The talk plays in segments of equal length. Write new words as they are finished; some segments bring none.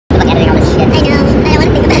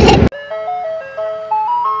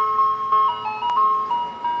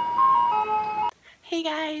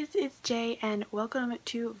Jay and welcome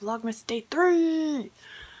to Vlogmas Day 3!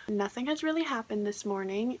 Nothing has really happened this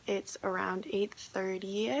morning. It's around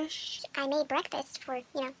 8:30ish. I made breakfast for,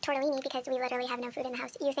 tortellini because we literally have no food in the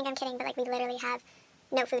house. You think I'm kidding, but we literally have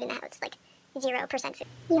no food in the house. 0% food.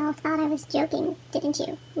 You all thought I was joking, didn't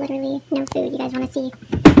you? Literally no food. You guys want to see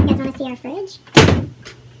our fridge?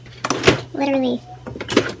 Literally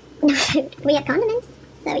no food. We have condiments,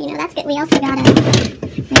 so that's good. We also got a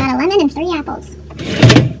lemon and 3 apples.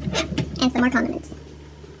 And some more condiments.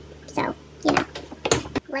 So,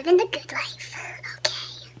 living the good life.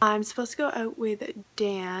 Okay. I'm supposed to go out with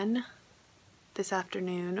Dan this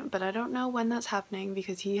afternoon, but I don't know when that's happening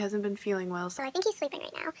because he hasn't been feeling well. So I think he's sleeping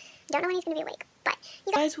right now. Don't know when he's going to be awake, but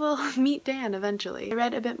you guys will meet Dan eventually. I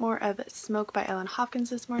read a bit more of Smoke by Ellen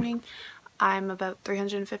Hopkins this morning. I'm about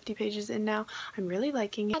 350 pages in now. I'm really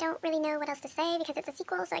liking it. I don't really know what else to say because it's a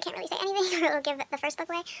sequel, so I can't really say anything or it'll give the first book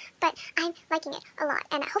away, but I'm liking it a lot,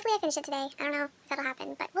 and hopefully I finish it today. I don't know if that'll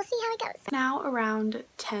happen, but we'll see how it goes. Now around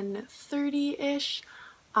 10:30ish,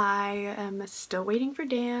 I am still waiting for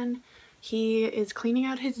Dan. He is cleaning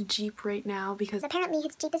out his Jeep right now because apparently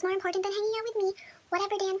his Jeep is more important than hanging out with me.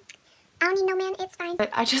 Whatever, Dan. I don't need no man, it's fine.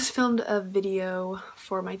 But I just filmed a video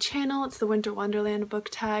for my channel. It's the Winter Wonderland book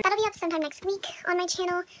tag. That'll be up sometime next week on my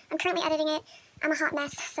channel. I'm currently editing it. I'm a hot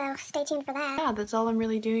mess, so stay tuned for that. Yeah, that's all I'm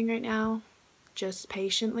really doing right now. Just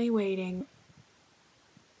patiently waiting.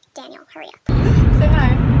 Daniel, hurry up. Say hi.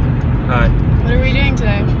 Hi. What are we doing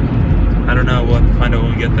today? I don't know. We'll have to find out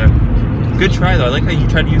when we get there. Good try, though. I like how you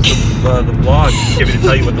tried to use the vlog to get me to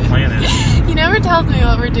tell you what the plan is. He never tells me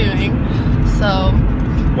what we're doing, so...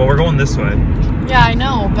 Well, we're going this way. Yeah, I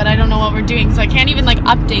know, but I don't know what we're doing, so I can't even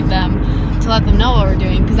update them to let them know what we're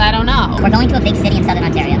doing, because I don't know. We're going to a big city in southern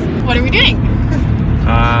Ontario. What are we doing?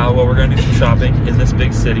 Well, we're going to do some shopping in this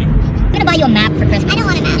big city. I'm going to buy you a map for Christmas. I don't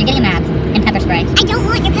want a map. You're getting a map and pepper spray. I don't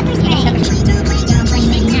want your pepper spray. Pepper spray.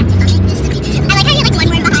 I like how you're 1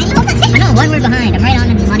 word behind. I know, 1 word behind. I'm right on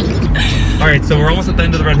into money. Alright, so we're almost at the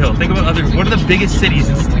end of the Red Hill. Think about what are the biggest cities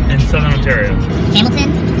in southern Ontario? Hamilton,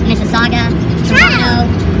 Mississauga, Toronto.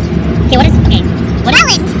 Okay, what is it? Okay.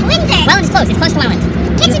 Welland, Windsor. Welland is close. It's close to Welland.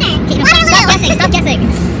 Kitchener. Okay, Waterloo. Stop guessing.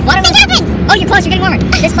 Waterloo. Oh, you're close. You're getting warmer.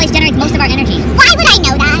 This place generates most of our energy. Why would I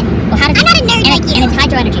know that? Well, how does I'm not a nerd like you. And it's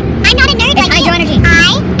hydro energy. I'm not a nerd like you. It's hydro energy.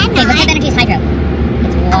 I am Okay, what type of energy is hydro?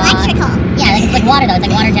 It's water. Electrical. Yeah, it's like water though. It's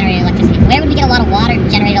like water generated electricity. Where would we get a lot of water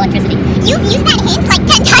generated electricity? You've used that hint 10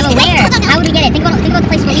 times. I'm aware. How would we get it? Think about the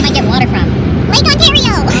places where we might get water from. Lake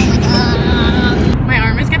Ontario. Oh my god. My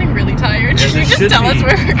arm is getting really tired. Yes, Should you just tell us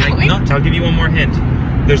where we're going? No, I'll give you one more hint.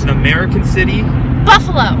 There's an American city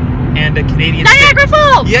Buffalo. and a Canadian Niagara city.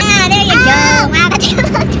 Falls. Yeah. Yeah, there you go. Wow, that's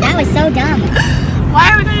That was so dumb.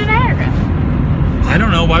 Why are we going to Niagara? I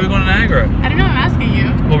don't know. Why are we going to Niagara? I don't know. I'm asking you.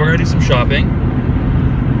 Well, we're going to do some shopping.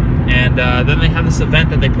 And then they have this event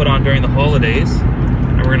that they put on during the holidays.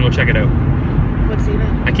 And we're going to go check it out. What's the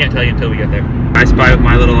event? I can't tell you until we get there. I spy with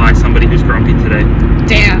my little eye somebody who's grumpy today.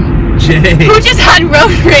 Dan. Jay. Who just had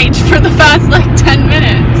road rage for the past 10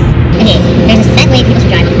 minutes? Okay, there's a set way people should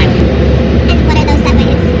drive on the highway. And what are those 7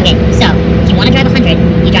 ways? Okay, so if you want to drive 100,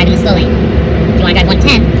 you drive in the slow lane. If you want to drive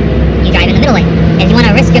 110, you drive in the middle lane. And if you want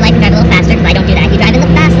to risk your life and drive a little faster, because I don't do that, you drive in the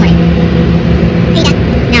fast lane. Are you done?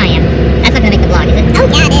 Now I am. That's not gonna make the vlog, is it? Oh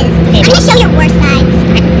yeah, it is. Okay, I'm gonna show your worst sides.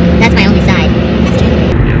 That's my only side. That's true.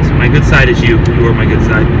 Yes, my good side is you. You are my good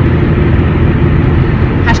side.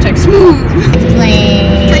 Hashtag smooth. Let's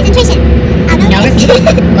play. Concentration. I'll go No first.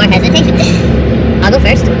 more hesitation. I'll go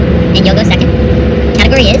first, and you'll go second.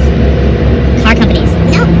 Category is car companies.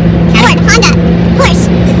 No. Ford, Honda, Porsche.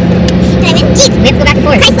 Diamond, Jeep. We have to go back and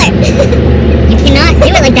forth. Chrysler. You cannot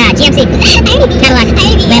do it like that. GMC, Cadillac,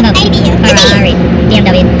 Lambo, Ferrari,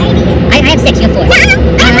 BMW. I have 6. You have 4. No.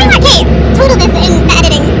 Okay. Total this in the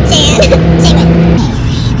editing. Jay wins.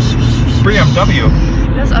 BMW.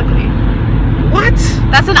 That's ugly. What?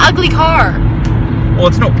 That's an ugly car. Well,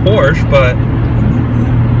 it's no Porsche, but...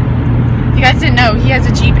 If you guys didn't know, he has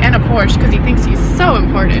a Jeep and a Porsche because he thinks he's so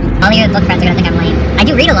important. All your book friends are gonna think I'm lame. I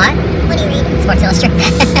do read a lot. What do you read? Sports Illustrated.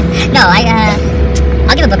 No,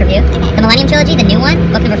 I'll give a book review. Okay. The Millennium Trilogy, the new one,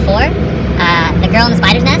 book number 4. The Girl in the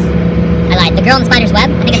Spider's Nest. I lied. The Girl in the Spider's Web.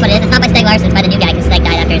 I think that's what it is. It's not by Steg Larsen. It's by the new guy because Steg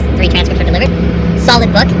died after his 3 transcripts were delivered. Solid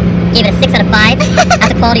book. Gave it a 6 out of 5.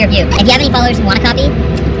 That's a quality review. If you have any followers who want a copy,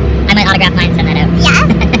 I might autograph mine and send that out. Yeah?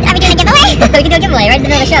 Are we doing a giveaway? We can do a giveaway right at the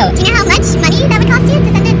end of the show. Do you know how much money that would cost you to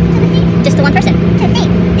send it to the States? Just to one person. To the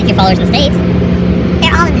States. If your followers in the States.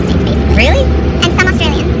 They're all in the States, basically. Really? And some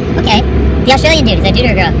Australian. Okay. The Australian dude, is that a dude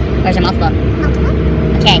or a girl? Or is there multiple? Multiple.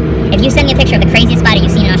 Okay. If you send me a picture of the craziest spider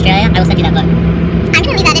you've seen in Australia, I will send you that book. I'm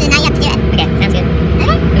gonna leave that in and now you have to do it. Okay, sounds good.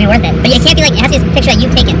 It'll be worth it. But it can't be like, it has to be a picture that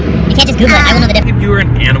you've taken. You can't just Google it. I will know the difference. If you were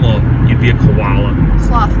an animal, you'd be a koala.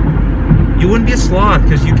 Sloth. You wouldn't be a sloth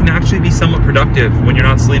because you can actually be somewhat productive when you're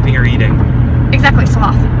not sleeping or eating. Exactly,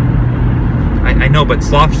 sloth. I know, but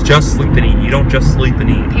sloths just sleep and eat. You don't just sleep and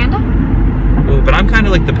eat. Panda? Oh, but I'm kind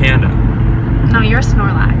of like the panda. No, you're a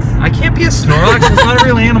Snorlax. I can't be a Snorlax. It's not a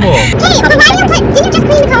real animal. Hey, but why did you just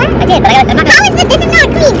clean the car? I did, but I'm not How is this? This is not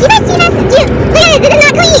clean. Do you guys see this? Look at it. This is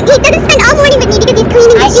not clean. He doesn't spend all morning with me because he's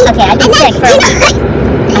cleaning the sheet. Okay, I've been sick for a while.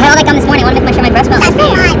 I had all that gum this morning. I wanted to make sure my breath smells. That's so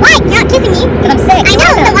odd. Why? You're not kissing me. Because I'm sick. I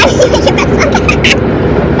know, so why would you make your breath smell?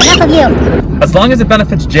 Enough of you. As long as it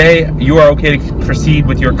benefits Jay, you are okay to proceed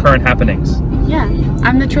with your current happenings. Yeah,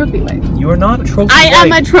 I'm the trophy wife. You are not a trophy I wife.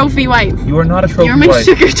 am a trophy wife. You are not a trophy You're my wife.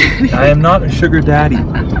 sugar daddy. I am not a sugar daddy.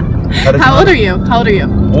 That is How not old are you? How old are you?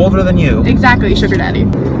 Older than you. Exactly, sugar daddy.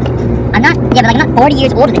 I'm not, yeah, but like I'm not 40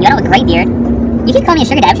 years older than you. I don't have a gray beard. You keep calling me a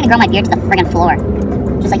sugar dad. I'm just gonna grow my beard to the friggin' floor.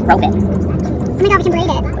 Just like rope it. Oh my god, we can braid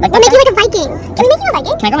it. Like, We'll make you like a Viking. Can we make you a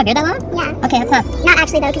Viking? Can I grow my beard that long? Yeah. Okay, that's up. Not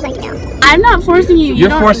actually though, because like, no. I'm not forcing you. You're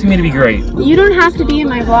forcing me to be great. You don't have to be in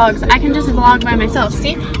my vlogs. I can just vlog by myself.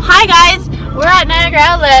 See? Hi guys! We're at Niagara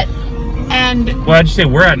Outlet. And Why'd you say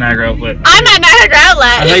we're at Niagara Outlet? I'm at Niagara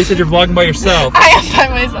Outlet. I thought you said you're vlogging by yourself. I am by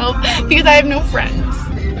myself because I have no friends.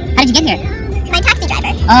 How did you get here? My taxi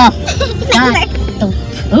driver. Oh, It's my Uber.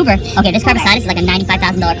 The Uber? Okay, this car beside us is like a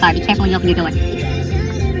 $95,000 car. Be careful when you open your door.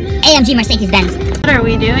 AMG Mercedes-Benz. What are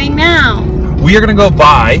we doing now? We are gonna go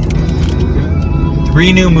buy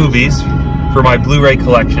 3 new movies for my Blu-ray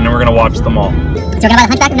collection, and we're gonna watch them all. So we're gonna buy The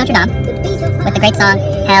Hunchback of Notre Dame with the great song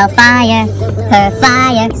Hellfire, Her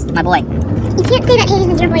Fire. My boy. You can't say that Hades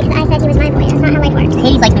is your boy because I said he was my boy. That's not how life works.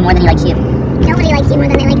 Hades likes me more than he likes you. Nobody likes you more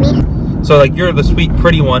than they like me. So like you're the sweet,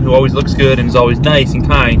 pretty one who always looks good and is always nice and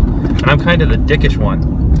kind, and I'm kind of the dickish one.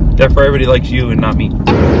 Therefore, everybody likes you and not me. I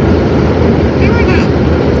want that.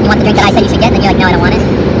 You want the drink that I said you should get, and then you're like, no, I don't want it.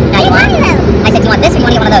 Now you want it? I said, do you want this or do you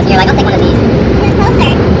want to get one of those? And you're like, I'll take one of these. It was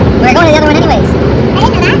closer. We're going to the other one anyways. I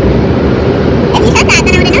didn't know that. If you said that,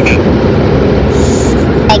 then I would have known that.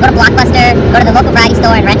 Hey, go to Blockbuster, go to the local variety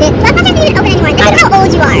store and rent it. Blockbuster isn't even open anymore. This is how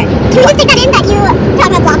old you are. Can we just take that in that you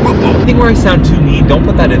talking about Blockbuster? I think where I sound too mean, don't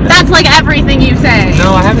put that in there. That's like everything you say.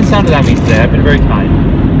 No, I haven't sounded that mean today. I've been very kind.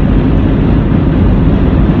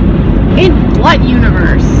 In what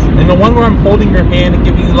universe? And the one where I'm holding your hand and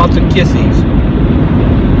giving you lots of kisses.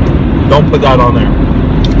 Don't put that on there.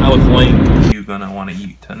 That was lame. You gonna want to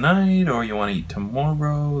eat tonight or you want to eat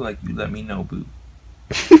tomorrow? Like, you let me know, boo.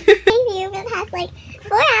 Thank you for the past like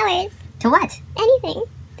 4 hours. To what? Anything.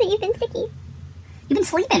 That you've been sicky. You've been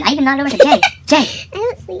sleeping. I even not noticed it. Jay, Jay. I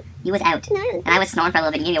don't sleep. You was out. No, I don't And I was snoring for a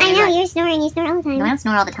little bit and gave you a I weird know, look. you're snoring. You snore all the time. No, I don't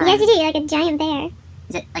snore all the time. Yes, you do. You're like a giant bear.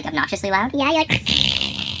 Is it like obnoxiously loud? Yeah, you're like...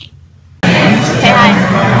 Say hi.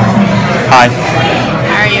 Hi.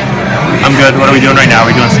 How are you? I'm good. What are we doing right now? Are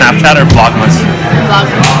we doing Snapchat or Vlogmas?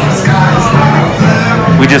 Vlogmas.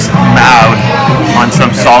 We just mowed on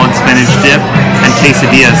some solid spinach dip and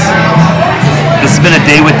quesadillas. This has been a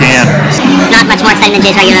day with Dan. Not much more exciting than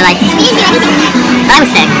Jay's regular life. We didn't do anything. But I was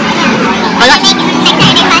sick. Well, look. Make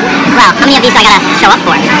Saturday fun. Well, how many of these do I gotta show up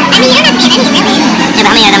for? I mean, you don't have to be in any, really. Yeah, but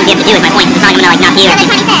how many of them do you have to do is my point. It's not like I'm gonna like not be here. There's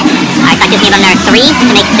like 25. Alright, so I just give them their 3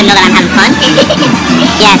 to make them know that I'm having fun.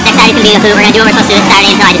 Yes, next Saturday's gonna be a hoot. We're gonna do what we're supposed to do this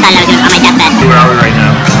Saturday until I decided I was doing it on my deathbed. Where are we right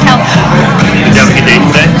now? Chelsea. Did you have a good day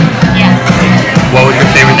today? Yes. What was your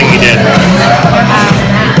favorite thing you did?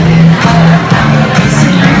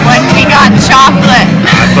 When we got chocolate.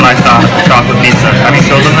 That's what I thought. Chocolate pizza. Have you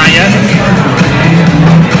showed them that yet?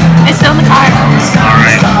 It's still in the car.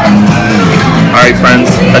 Alright. Alright, friends.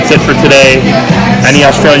 That's it for today. Any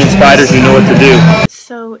Australian spiders, you know what to do.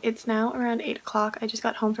 So it's now around 8 o'clock. I just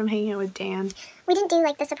got home from hanging out with Dan. We didn't do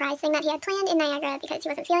like the surprise thing that he had planned in Niagara because he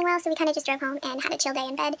wasn't feeling well, so we kind of just drove home and had a chill day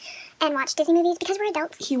in bed and watched Disney movies because we're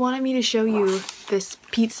adults. He wanted me to show you this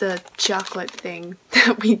pizza chocolate thing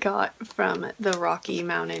that we got from the Rocky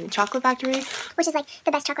Mountain Chocolate Factory. Which is like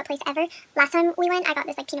the best chocolate place ever. Last time we went, I got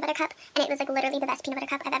this like peanut butter cup, and it was like literally the best peanut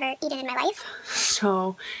butter cup I've ever eaten in my life.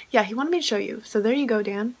 So yeah, he wanted me to show you. So there you go,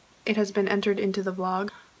 Dan. It has been entered into the vlog.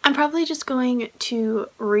 I'm probably just going to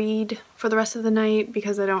read for the rest of the night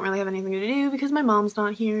because I don't really have anything to do because my mom's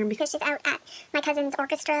not here. Because she's out at my cousin's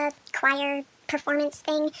orchestra, choir, performance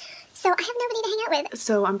thing. So I have nobody to hang out with.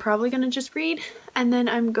 So I'm probably going to just read and then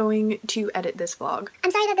I'm going to edit this vlog. I'm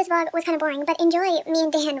sorry that this vlog was kind of boring, but enjoy me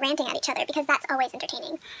and Dan ranting at each other because that's always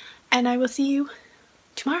entertaining. And I will see you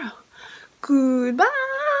tomorrow. Goodbye!